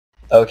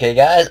Okay,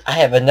 guys, I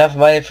have enough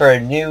money for a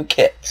new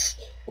kit.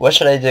 What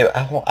should I do?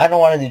 I don't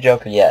want to do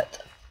Joker yet.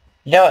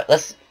 You know what?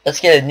 Let's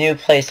get a new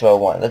placebo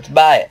one. Let's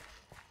buy it.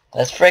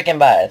 Let's freaking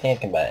buy it. I think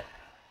I can buy it.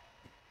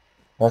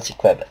 Let's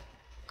equip it.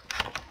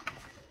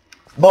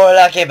 More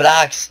lucky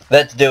blocks.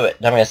 Let's do it.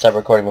 I'm gonna stop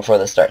recording before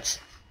this starts,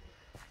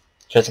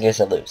 just in case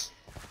I lose.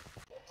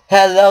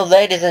 Hello,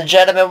 ladies and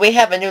gentlemen. We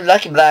have a new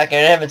lucky block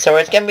in our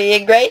inventory. It's gonna be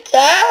a great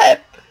time.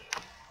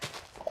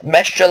 I'm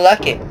extra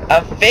lucky.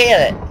 I feel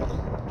it.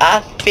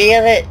 I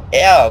feel it.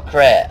 Oh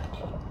crap.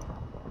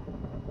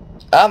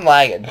 I'm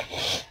lagging.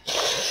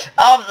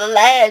 Oh, the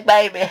lag,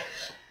 baby.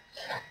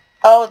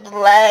 Oh, the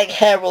lag,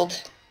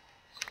 Harold.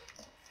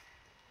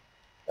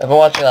 I've been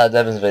watching a lot of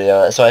Devin's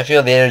video, so I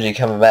feel the energy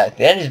coming back.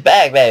 The energy's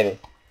back, baby.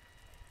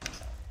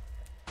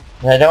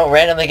 And I don't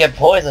randomly get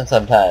poisoned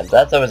sometimes.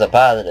 That's always a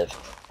positive.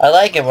 I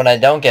like it when I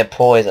don't get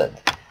poisoned.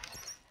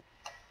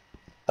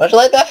 Don't you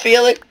like that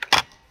feeling?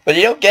 When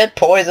you don't get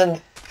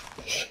poisoned?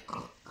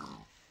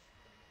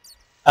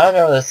 I don't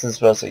know where this is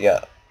supposed to go.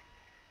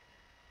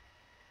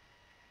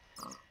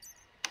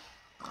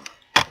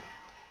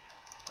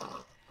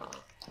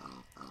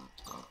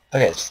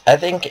 Okay, I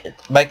think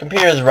my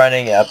computer is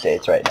running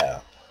updates right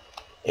now.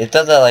 It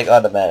does that like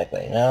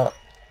automatically. Now,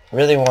 I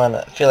really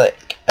feel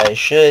like I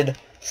should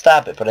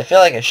stop it, but I feel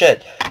like I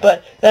should.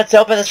 But let's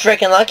open this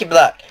freaking lucky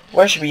block.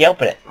 Where should we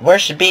open it? Where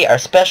should be our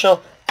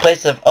special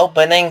place of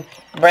opening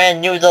brand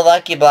new the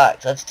lucky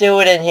blocks? Let's do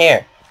it in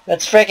here.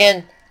 Let's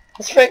freaking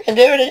do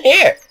it in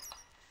here.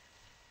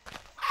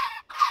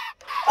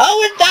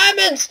 Oh, it's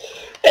diamonds!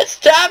 It's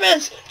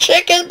diamonds!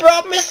 Chicken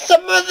brought me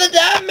some of the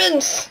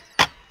diamonds!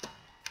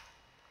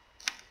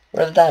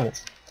 Where are the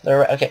diamonds?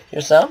 They're okay,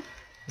 here's some.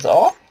 Is that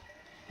all?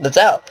 That's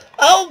out.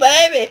 Oh,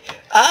 baby!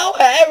 Oh,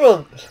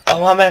 Harold!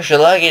 Oh, I'm extra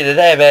lucky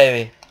today,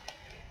 baby.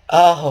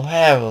 Oh,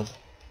 Harold.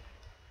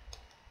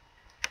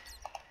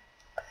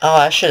 Oh,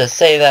 I should have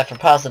saved that for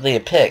possibly a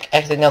pick.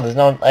 Actually, no, there's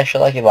no extra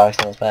lucky blocks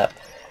on this map.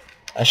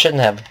 I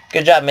shouldn't have.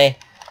 Good job, me.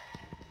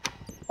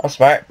 I'm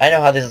smart. I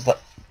know how these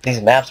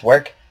maps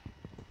work.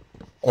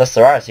 Unless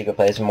there are a secret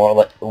place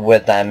more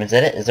with diamonds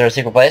in it. Is there a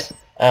secret place?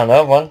 I don't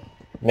know of one.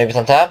 Maybe it's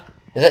on top?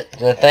 Is it?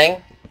 Is it a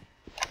thing?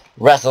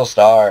 Wrestle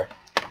Star.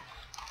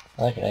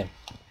 I like your name.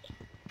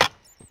 I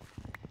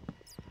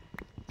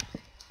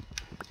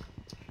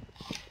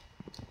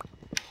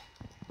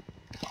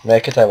mean, I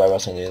could talk about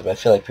wrestling news, but I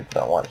feel like people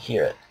don't want to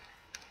hear it.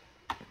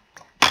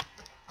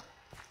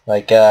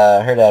 Like,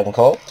 I heard Adam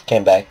Cole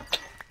came back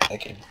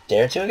like a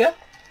day or two ago.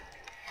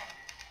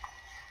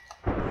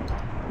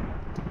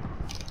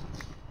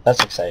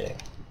 That's exciting.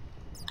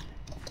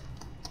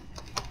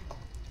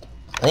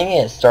 I think I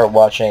need to start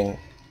watching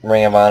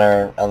Ring of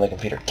Honor on the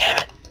computer. Damn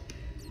it!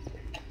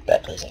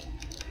 Bad placing.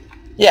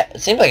 Yeah, it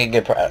seems like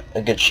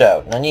a good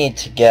show. And I need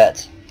to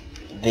get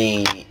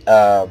the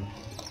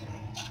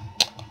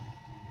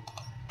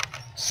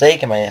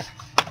sake in my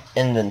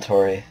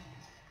inventory.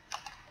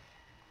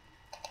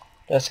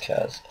 Just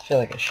cause I feel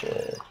like I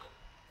should.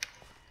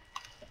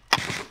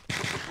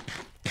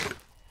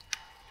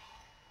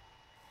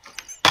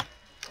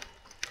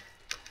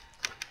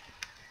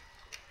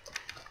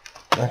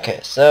 Okay,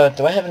 so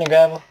do I have any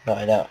gravel? No,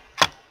 I don't.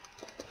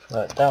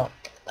 No,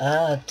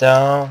 I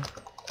don't.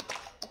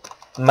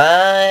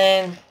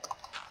 Mine.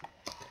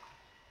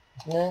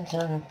 I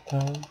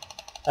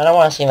don't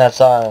want to sing that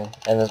song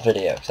in this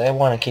video because I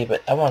want to keep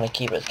it. I want to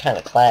keep it kind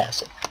of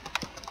classy.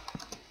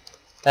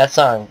 That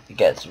song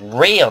gets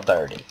real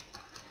dirty.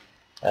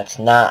 Let's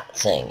not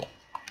sing it.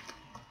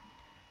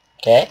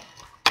 Okay?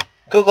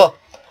 Google.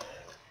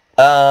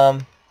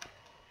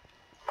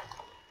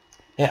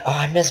 Yeah, oh,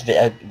 I miss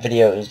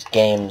videos,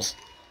 games.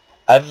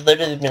 I've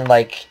literally been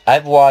like,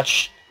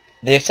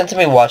 the extent of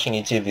me watching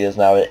YouTube videos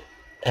now, it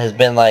has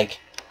been like,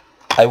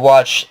 I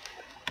watch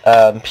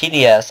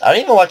PDS. I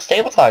don't even watch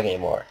Table Talk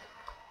anymore.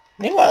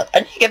 I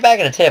need to get back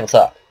into Table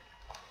Talk.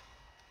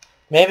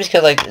 Maybe it's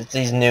because like it's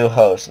these new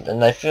hosts,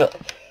 and I feel,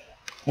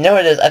 you know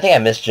what it is? I think I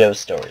miss Joe's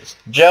stories.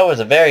 Joe is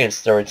a very good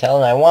storyteller,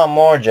 and I want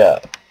more Joe.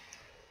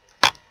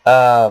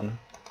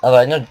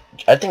 Although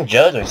I think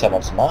Joe's doing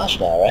something on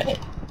Smosh now, right?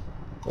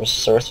 Or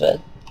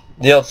SourceFed?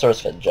 The old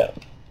SourceFed Joe.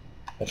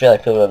 I feel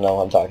like people don't know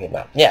what I'm talking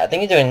about. Yeah, I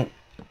think he's doing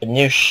a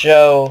new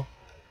show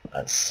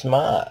on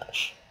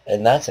Smosh,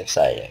 and that's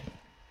exciting.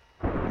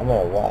 I'm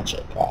gonna watch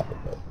it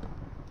probably.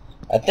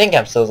 I think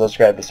I'm still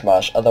subscribed to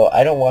Smosh, although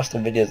I don't watch the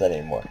videos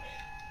anymore.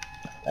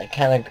 I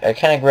kind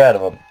of grew out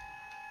of them,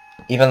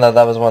 even though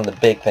that was one of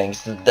the big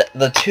things.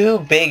 The two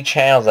big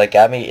channels that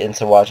got me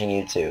into watching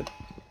YouTube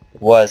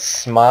was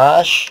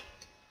Smosh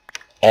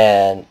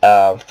and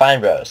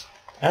Fine Bros.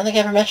 I don't think I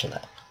ever mentioned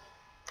that.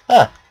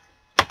 Huh.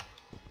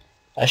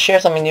 I share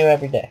something new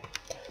every day.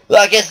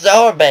 Look, it's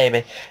over,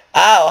 baby.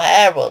 Oh,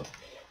 Harold.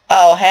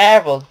 Oh,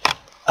 Harold.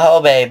 Oh,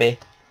 baby.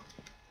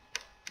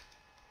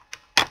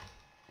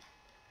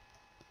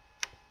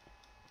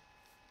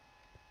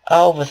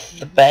 Oh, with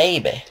the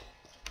baby.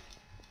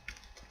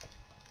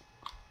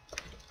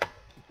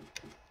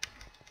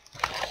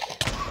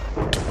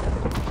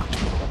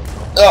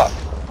 Oh.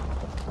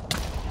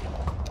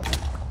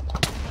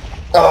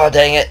 Oh. Oh,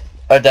 dang it.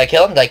 Oh, did I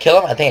kill him? Did I kill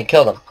him? I think I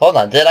killed him. Hold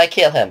on, did I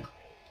kill him?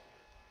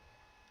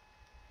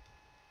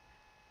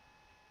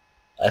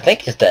 I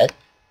think he's dead.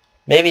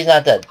 Maybe he's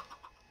not dead.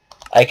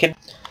 I could...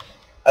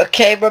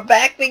 Okay, we're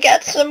back. We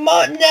got some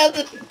more. Now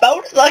the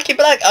bonus lucky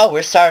block. Oh,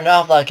 we're starting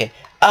off lucky.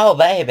 Oh,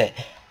 baby.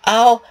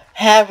 Oh,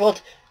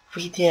 Harold.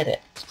 We did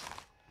it.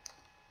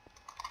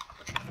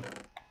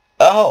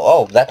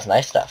 Oh, that's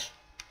nice stuff.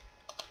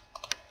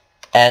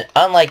 And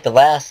unlike the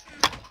last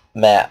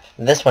map,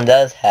 this one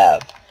does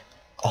have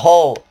a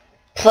whole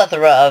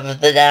plethora of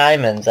the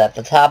diamonds at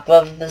the top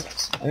of the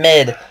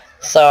mid.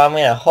 So I'm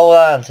going to hold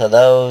on to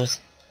those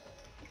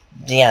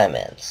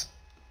diamonds.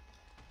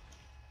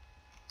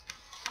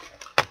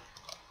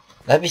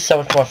 That'd be so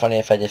much more funny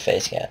if I did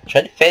face cam.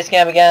 Should I do face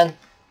cam again?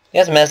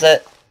 You guys miss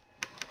it?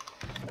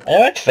 I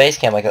know I did face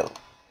cam like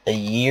a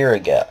year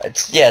ago.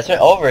 It's been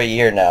over a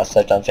year now since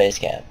I've done face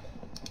cam.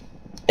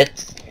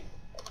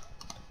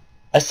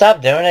 I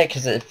stopped doing it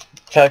because it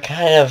felt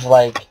kind of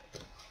like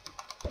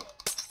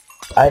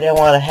I didn't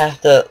want to have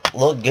to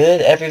look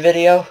good every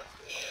video.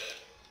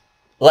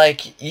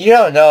 Like, you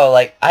don't know,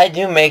 like, I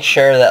do make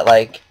sure that,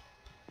 like,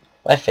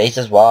 my face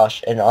is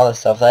washed and all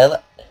this stuff.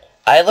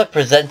 I look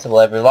presentable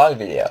every vlog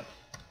video.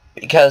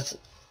 Because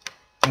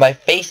my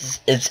face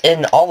is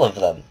in all of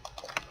them.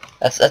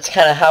 That's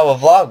kind of how a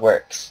vlog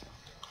works.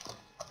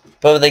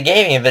 But with a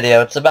gaming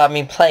video, it's about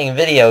me playing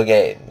video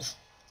games.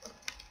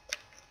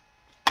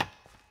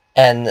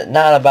 And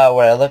not about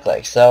what I look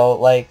like. So,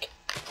 like,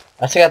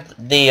 I took out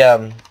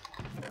the,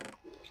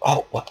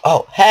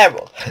 Oh,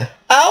 Harold!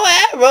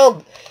 Oh,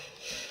 Harold!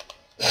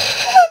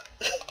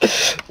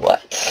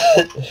 What?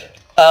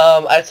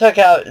 I took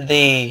out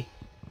the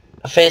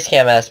face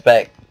cam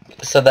aspect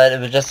so that it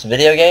was just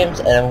video games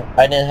and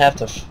I didn't have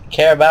to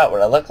care about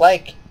what I look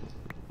like.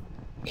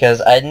 Because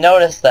I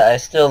noticed that I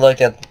still look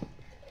at...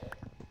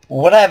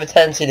 What I have a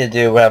tendency to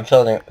do when I'm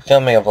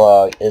filming a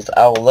vlog is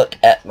I'll look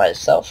at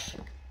myself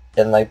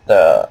in like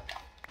the...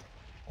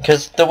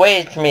 Because the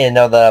way for me to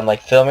know that I'm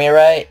like filming it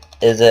right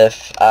is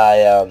if I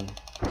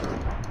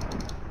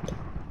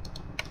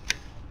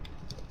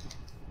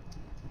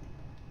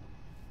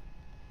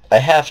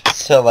have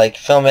to like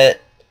film it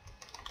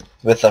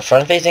with a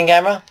front-facing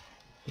camera,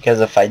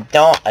 because if I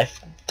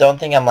don't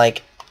think I'm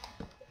like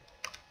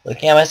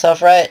looking at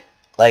myself right.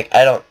 Like,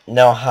 I don't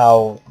know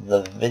how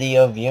the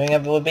video viewing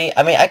of it would be.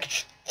 I mean, I could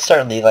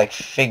certainly like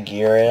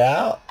figure it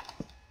out.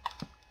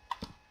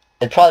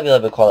 It'd probably be a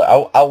little bit cooler.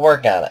 I'll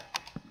work on it.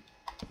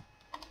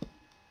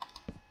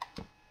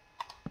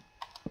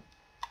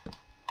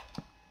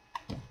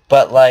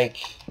 But like,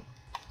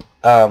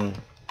 I've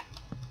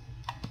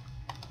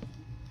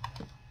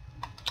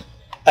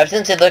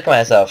since look at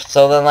myself,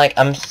 so then like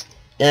I'm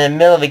in the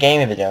middle of a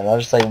gaming video and I'm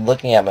just like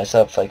looking at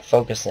myself, like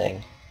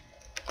focusing,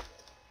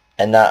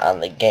 and not on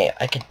the game.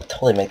 I could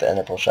totally make the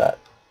ender pearl shot.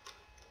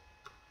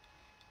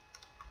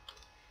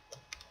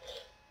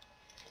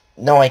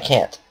 No, I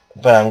can't.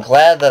 But I'm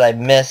glad that I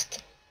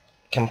missed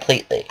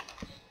completely,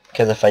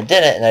 because if I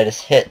didn't and I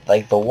just hit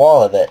like the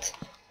wall of it,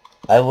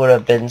 I would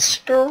have been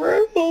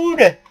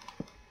screwed.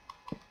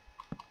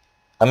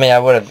 I mean, I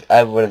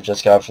would have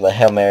just gone for the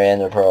Hail Mary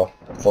Ender Pearl,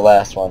 the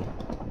last one.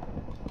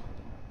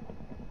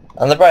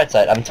 On the bright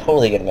side, I'm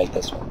totally gonna make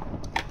this one.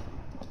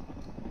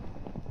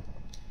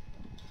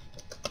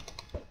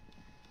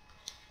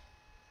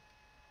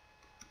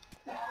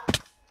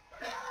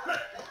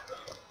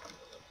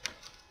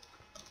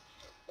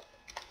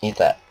 Eat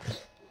that.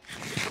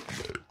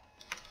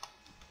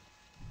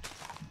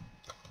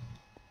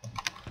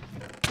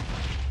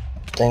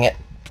 Dang it.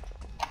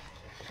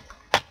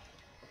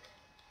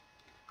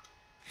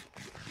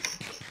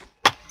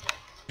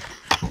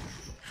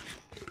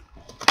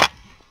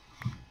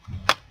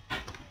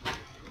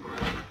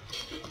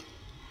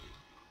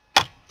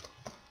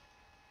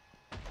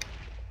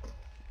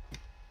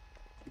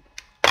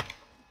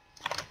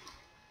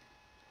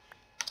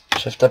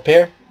 Shift up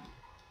here.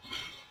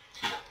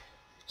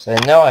 So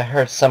I know I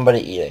heard somebody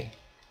eating.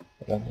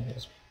 I don't think it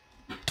was...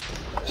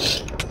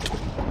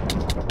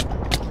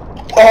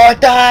 Oh, I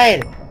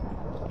died!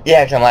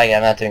 Yeah, because I'm lagging.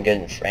 I'm not doing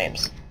good in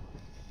frames.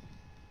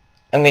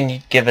 I'm going to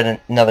give it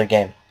another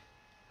game,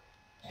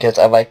 because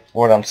I like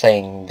what I'm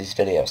saying in these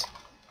videos.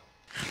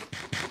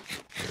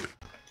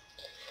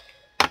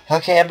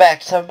 Okay, I'm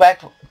back. So I'm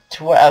back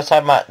to what I was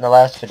talking about in the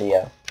last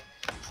video.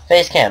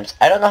 Face cams.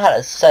 I don't know how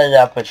to set it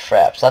up with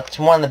fraps. That's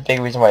one of the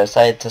big reasons why I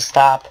decided to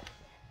stop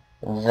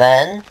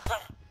then.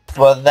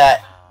 Well,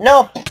 that...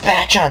 No,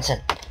 Pat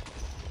Johnson!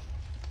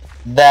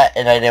 That,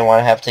 and I didn't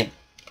want to have to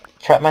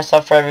prep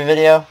myself for every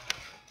video.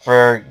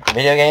 For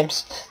video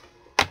games.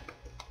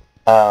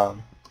 I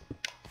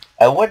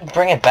wouldn't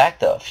bring it back,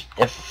 though.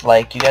 If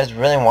like, you guys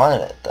really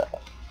wanted it, though.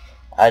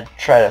 I'd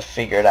try to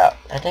figure it out.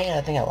 I think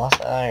I lost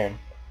the iron.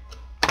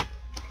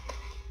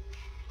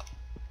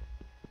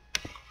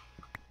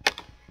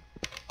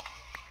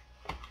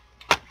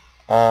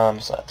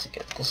 So I have to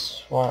get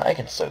this one. I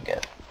can still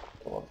get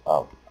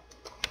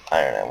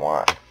iron I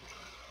want.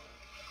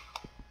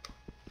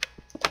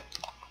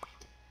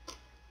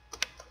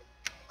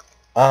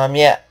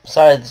 Yeah,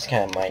 sorry this is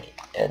kind of mighty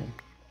and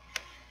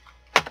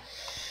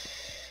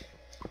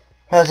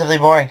relatively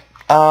boring.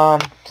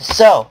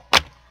 So,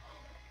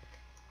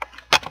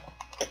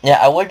 yeah,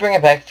 I would bring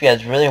it back if you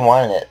guys really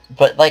wanted it,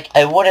 but, like,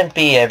 it wouldn't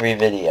be every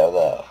video,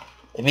 though.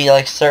 It'd be,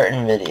 like,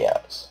 certain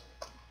videos.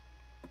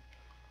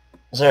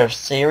 Is there a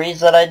series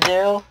that I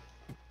do?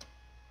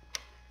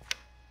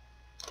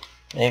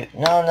 Maybe,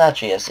 no, not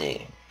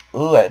GSE.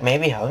 Ooh,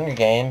 maybe Hunger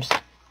Games.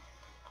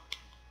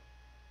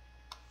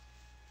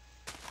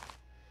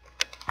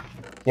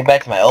 Get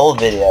back to my old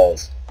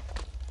videos.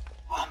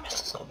 Oh, I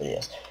miss those old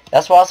videos.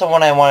 That's also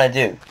what I want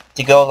to do.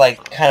 To go,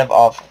 like, kind of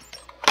off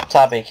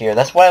topic here.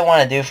 That's what I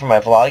want to do for my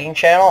vlogging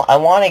channel. I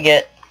want to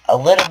get a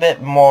little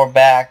bit more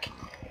back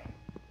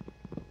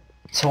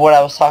to what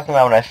I was talking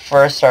about when I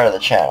first started the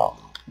channel.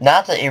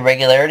 Not the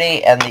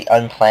irregularity and the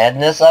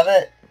unplannedness of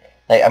it.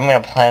 Like, I'm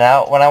going to plan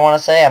out what I want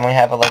to say. I'm going to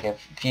have, like, a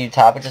few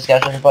topic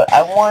discussions. But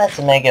I wanted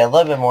to make it a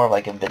little bit more of,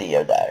 like, a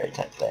video diary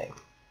type thing.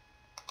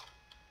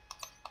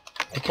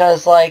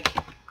 Because, like,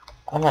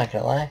 I'm not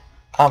going to lie.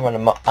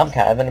 I'm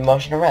kind of an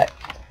emotional wreck.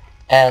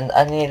 And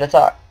I need to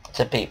talk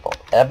to people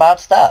about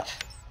stuff.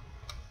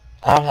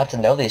 I don't have to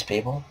know these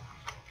people.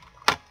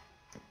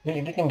 We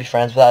can be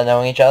friends without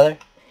knowing each other.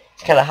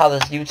 It's kind of how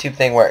this YouTube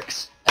thing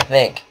works, I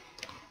think.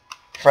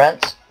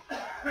 Friends?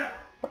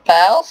 We're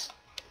pals?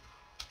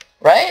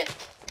 Right?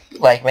 You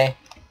like me.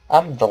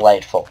 I'm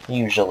delightful,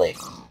 usually.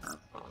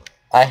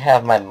 I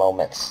have my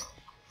moments.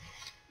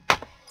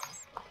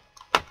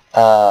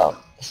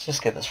 Let's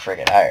just get this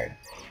friggin' iron.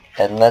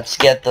 And let's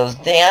get those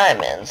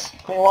diamonds.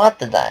 We want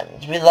the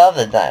diamonds. We love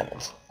the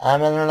diamonds.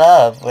 I'm in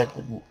love with...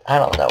 I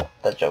don't know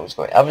that joke was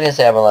going. I was going to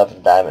say I'm in love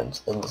with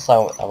diamonds. In the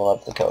song, I'm in love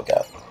with the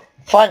cocoa.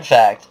 Fun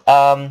fact,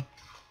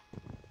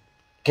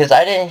 because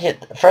I didn't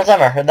hit... The first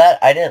time I heard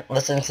that, I didn't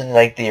listen to,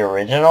 like, the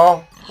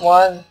original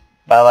one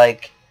by,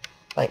 like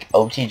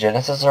OT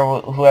Genesis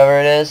or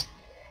whoever it is.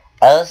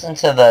 I listened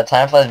to the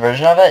Time Flies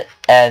version of it,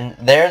 and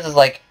theirs is,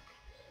 like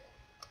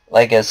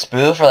a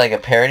spoof or, like, a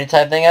parody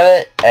type thing of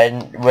it,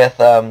 and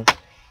with,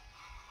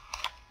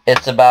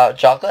 it's about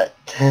chocolate.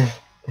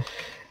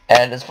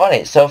 And it's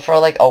funny. So for,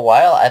 like, a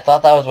while, I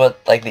thought that was what,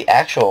 like, the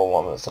actual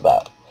one was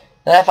about.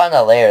 Then I found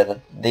out later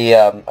that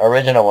the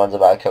original one's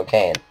about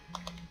cocaine.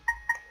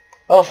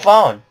 Oh,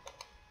 phone.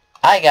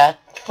 I got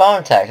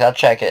phone text. I'll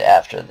check it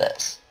after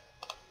this.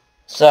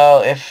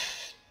 So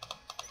if,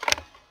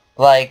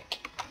 like,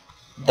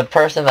 the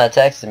person that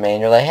texted me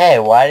and you're like, hey,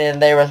 why didn't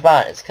they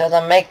respond? It's because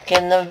I'm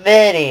making the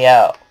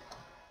video.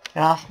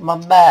 Get off my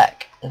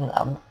back. And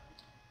I'm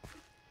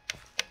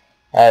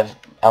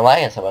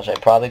lagging so much I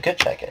probably could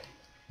check it.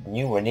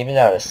 You wouldn't even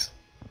notice.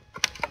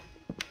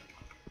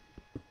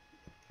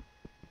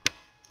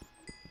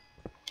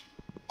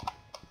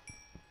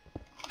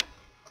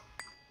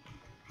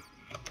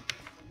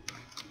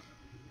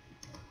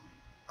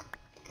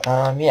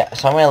 Yeah,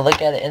 so I'm going to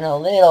look at it in a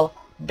little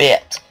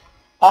bit.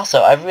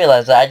 Also, I've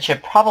realized that I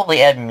should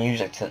probably add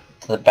music to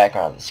the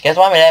background of this. You guys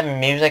want me to add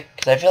music?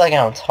 Because I feel like I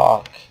don't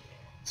talk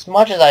as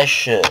much as I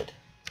should.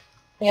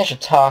 I think I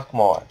should talk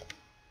more.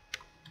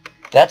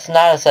 That's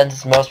not a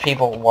sentence most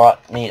people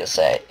want me to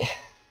say.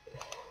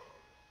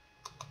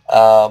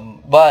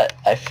 But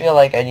I feel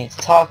like I need to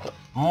talk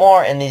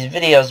more in these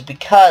videos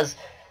because,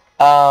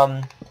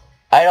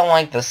 I don't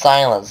like the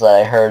silence that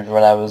I heard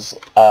when I was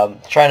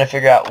trying to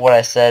figure out what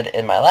I said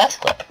in my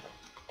last clip.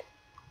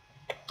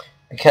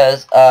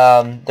 Because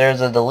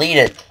there's a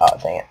deleted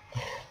dang it.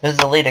 There's a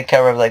deleted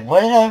cover of like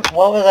what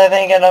was I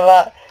thinking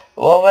about?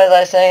 What was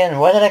I saying?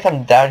 What did I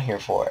come down here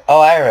for? Oh,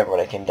 I remember what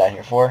I came down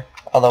here for.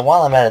 Although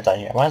while I'm at it down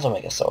here, I might as well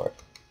make a sword.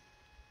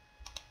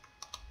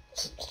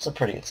 It's a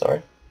pretty good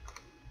sword.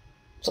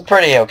 It's a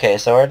pretty okay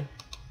sword.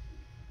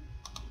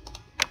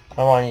 I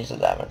don't want to use the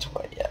diamonds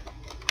quite yet.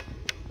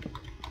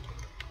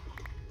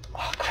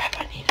 Oh crap,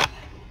 I need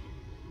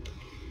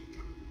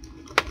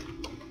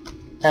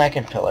it. I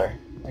can pillar.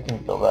 I can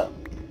build up.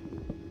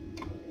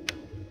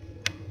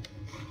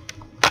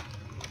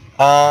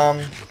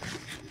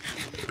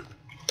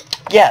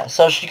 Yeah,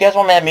 so should you guys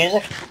want me to add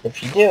music?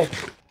 If you do,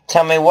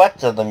 tell me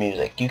what's of the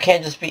music. You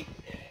can't just be...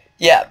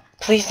 Yeah,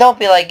 please don't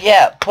be like,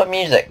 yeah, put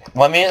music.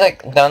 What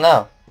music? Don't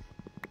know.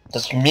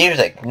 Just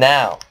music,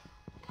 now.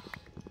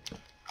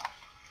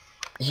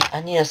 Yeah,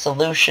 I need a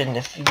solution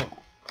if you...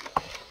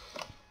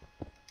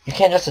 You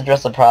can't just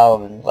address the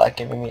problem and like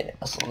giving me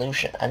a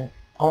solution. I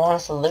want a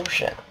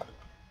solution.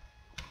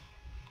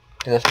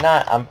 Because if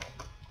not,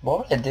 what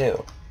would I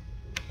do?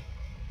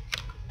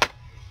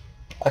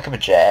 I could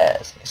put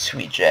jazz, a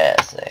sweet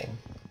jazz thing.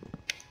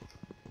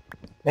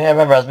 I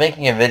remember I was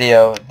making a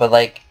video, but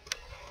like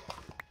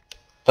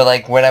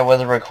when I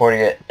wasn't recording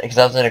it, because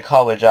I was in a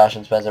call with Josh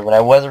and Spencer. When I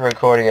wasn't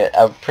recording it,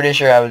 I'm pretty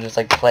sure I was just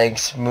like playing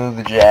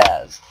smooth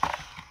jazz,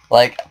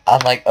 like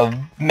on like a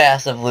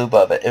massive loop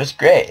of it. It was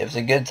great. It was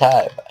a good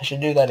time. I should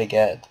do that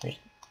again. I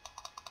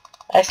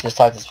actually just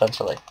talked to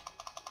Spencer like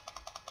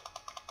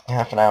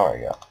half an hour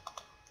ago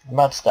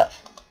about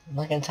stuff. I'm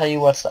not gonna tell you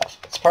what stuff.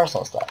 It's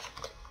personal stuff.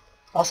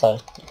 Also,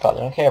 you probably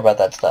don't care about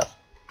that stuff.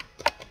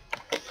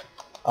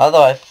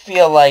 Although I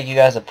feel like you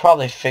guys have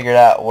probably figured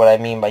out what I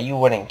mean by you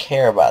wouldn't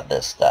care about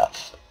this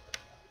stuff.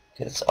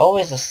 Because it's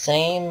always the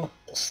same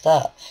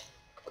stuff.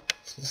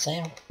 It's the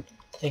same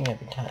thing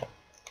every time.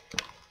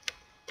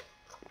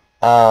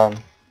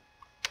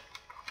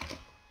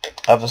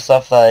 Of the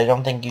stuff that I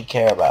don't think you'd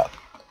care about.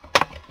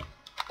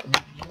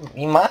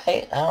 You might,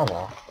 I don't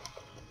know.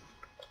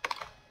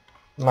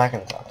 I'm not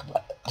gonna talk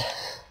about it.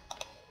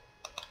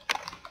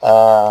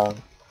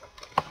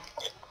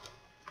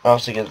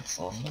 Mostly because it's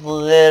a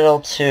little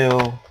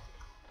too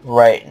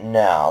right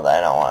now that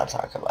I don't want to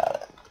talk about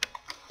it.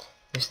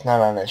 At least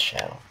not on this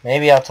channel.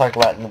 Maybe I'll talk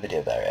about it in the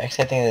video diary.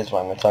 Actually, I think this is what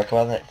I'm going to talk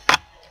about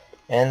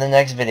in the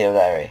next video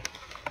diary.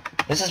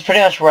 This is pretty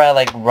much where I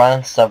like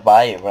run stuff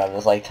by you when I'm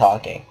just like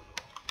talking.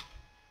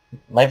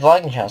 My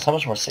vlogging channel is so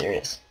much more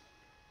serious.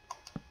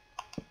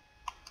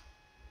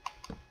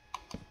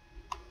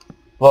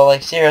 Well,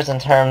 like serious in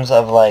terms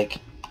of like,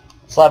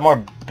 it's a lot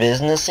more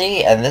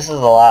businessy, and this is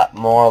a lot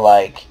more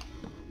like,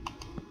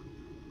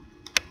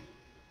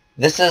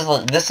 this is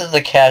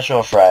the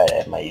casual Friday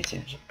of my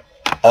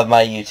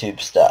YouTube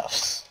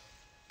stuffs.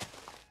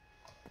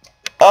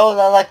 Oh,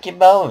 the lucky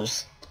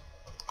bows.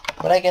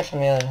 What did I get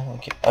from the other?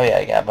 Oh yeah,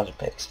 I got a bunch of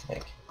pigs, I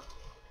think.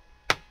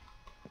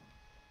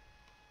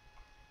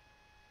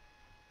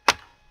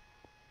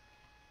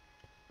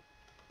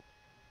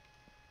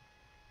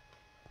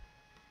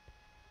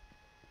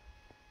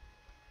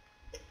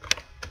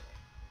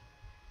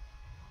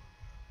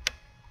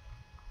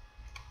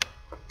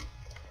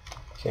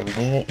 Okay, we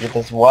need to get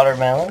this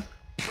watermelon.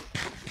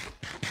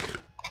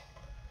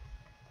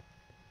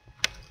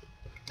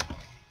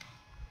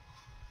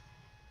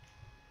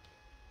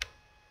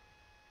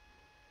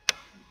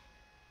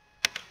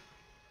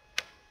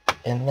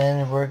 And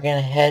then we're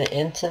gonna head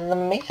into the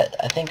mid.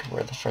 I think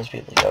we're the first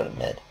people to go to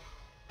mid.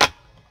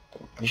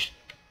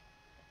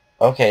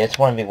 Okay, it's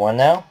 1v1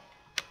 now.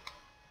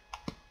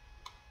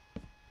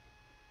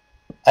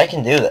 I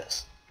can do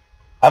this.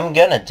 I'm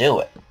gonna do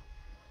it.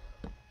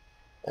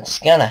 It's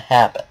gonna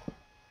happen.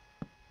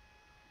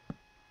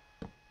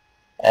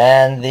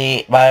 And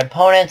my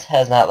opponent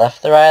has not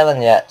left their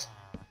island yet.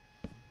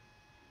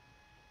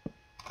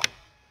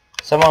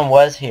 Someone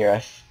was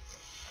here.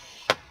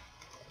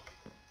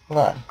 Hold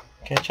on.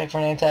 Can I check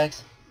for name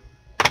tags?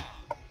 I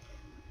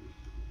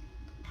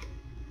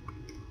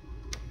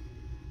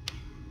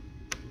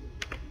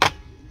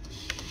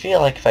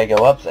feel like if I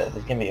go up there,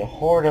 there's gonna be a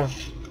horde of...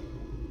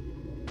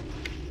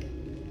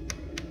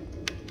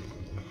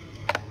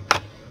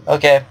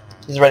 Okay,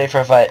 he's ready for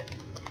a fight.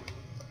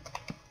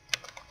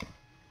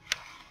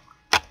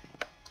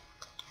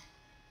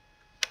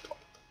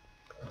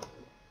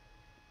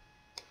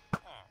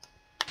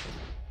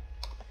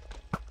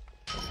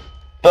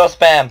 Bill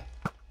spam!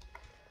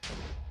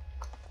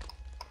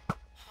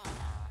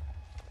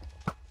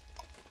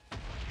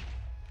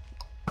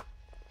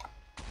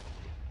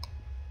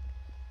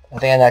 I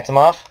think I knocked him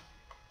off.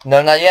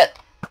 No, not yet.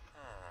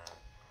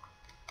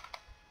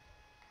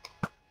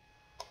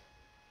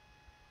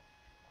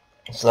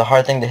 This is a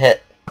hard thing to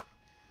hit.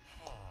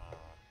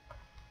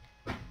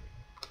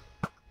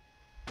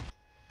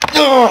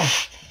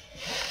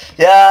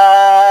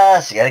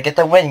 Yes! You gotta get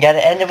the win. You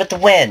gotta end it with the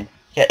win.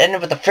 You gotta end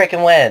it with the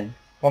freaking win.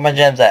 Where my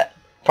gems at?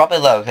 Probably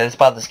low, because I just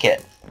bought this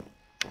kit.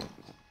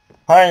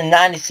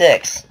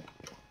 196.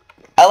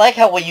 I like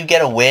how when you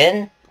get a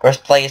win, or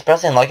like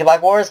especially in Lucky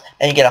Block Wars,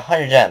 and you get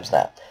 100 gems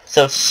now.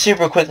 So it's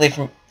super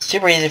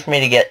easy for me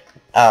to get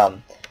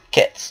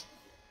kits.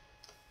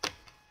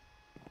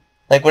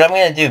 Like what I'm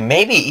gonna do,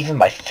 maybe even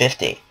by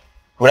 50.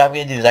 What I'm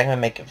gonna do is I'm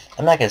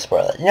not gonna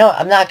spoil it. You know,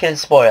 I'm not gonna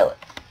spoil it.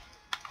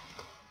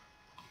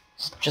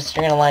 It's just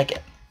you're gonna like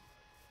it.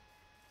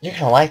 You're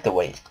gonna like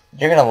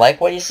you're gonna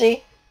like what you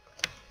see.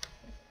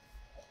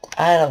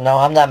 I don't know.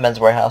 I'm not Men's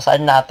Warehouse.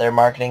 I'm not their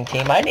marketing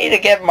team. I need to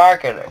get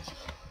marketers.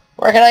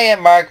 Where can I get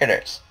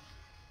marketers?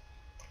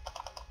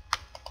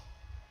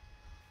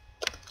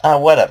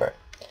 Whatever.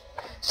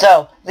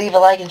 So, leave a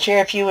like and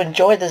share if you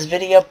enjoyed this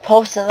video.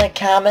 Post in the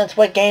comments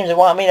what games you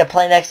want me to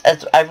play next.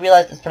 As I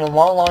realize it's been a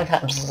long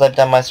time since I've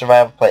done my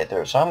survival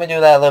playthrough. So I'm going to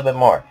do that a little bit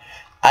more.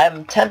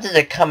 I'm tempted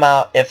to come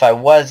out if I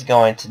was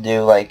going to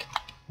do, like,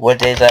 what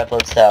days I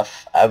upload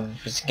stuff. I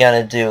was going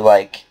to do,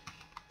 like...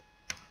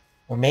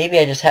 Or maybe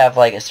I just have,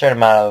 like, a certain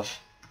amount of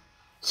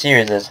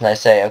series and I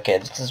say, okay,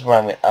 this is where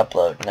I'm going to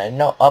upload. And I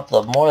don't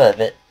upload more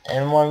of it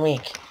in 1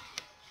 week.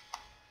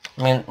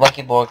 I mean,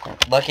 Lucky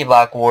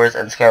Block Wars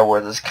and Sky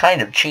Wars is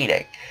kind of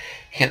cheating.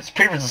 It's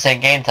pretty much the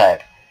same game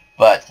type.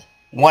 But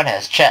one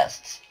has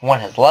chests. One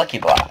has Lucky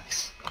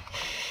Blocks.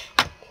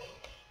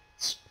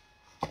 It's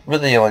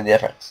really the only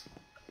difference.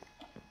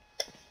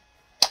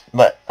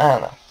 But, I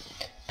don't know.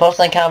 Post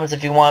in the comments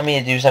if you want me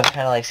to do some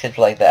kind of like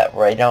schedule like that,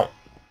 where I don't...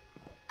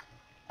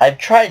 I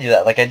try to do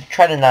that. Like, I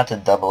try to not to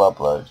double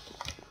upload.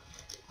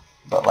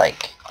 But,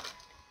 like...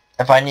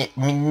 If I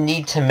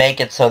need to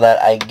make it so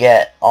that I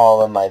get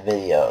all of my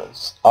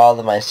videos, all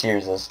of my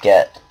series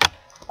get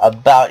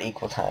about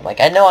equal time.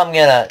 Like, I know I'm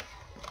gonna,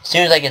 as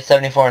soon as I get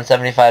 74 and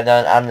 75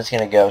 done, I'm just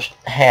gonna go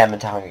ham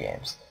into Hunger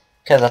Games.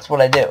 Because that's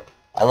what I do.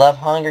 I love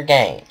Hunger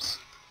Games.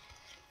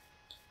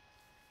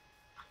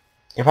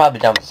 You're probably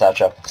done with this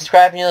outro.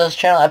 Subscribe to this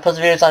channel. I post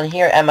videos on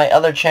here and my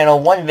other channel,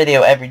 one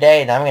video every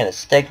day, and I'm going to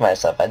stick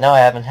myself. I know I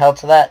haven't held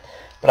to that,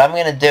 but I'm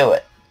going to do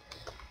it.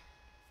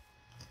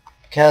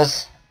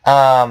 Because, if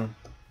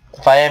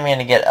I am going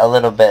to get a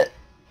little bit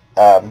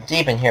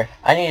deep in here,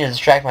 I need to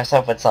distract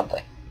myself with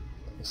something.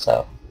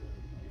 So,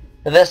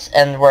 for this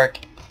and work,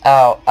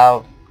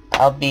 I'll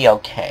be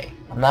okay.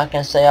 I'm not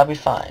going to say I'll be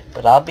fine,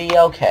 but I'll be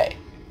okay.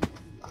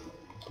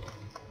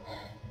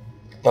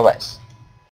 Bybyce.